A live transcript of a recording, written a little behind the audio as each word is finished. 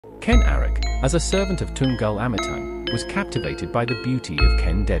Ken Arok, as a servant of Tunggul Amitang, was captivated by the beauty of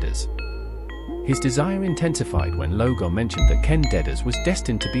Ken Dedas. His desire intensified when Logo mentioned that Ken Dedas was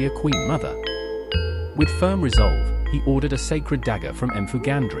destined to be a queen mother. With firm resolve, he ordered a sacred dagger from Empu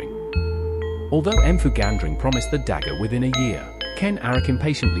Gandring. Although Empu Gandring promised the dagger within a year, Ken Arok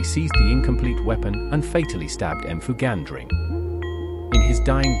impatiently seized the incomplete weapon and fatally stabbed Empu Gandring. In his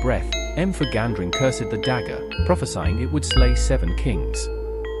dying breath, Empu Gandring cursed the dagger, prophesying it would slay 7 kings.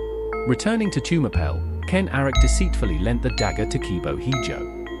 Returning to Tumapel, Ken Arok deceitfully lent the dagger to Kibo Hijo.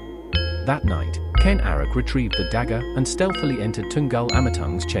 That night, Ken Arok retrieved the dagger and stealthily entered Tunggul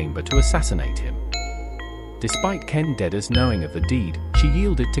Amitang's chamber to assassinate him. Despite Ken Dedas knowing of the deed, she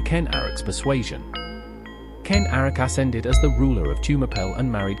yielded to Ken Arok's persuasion. Ken Arok ascended as the ruler of Tumapel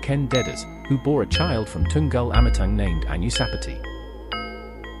and married Ken Dedas, who bore a child from Tunggul Amitang named Anusapati.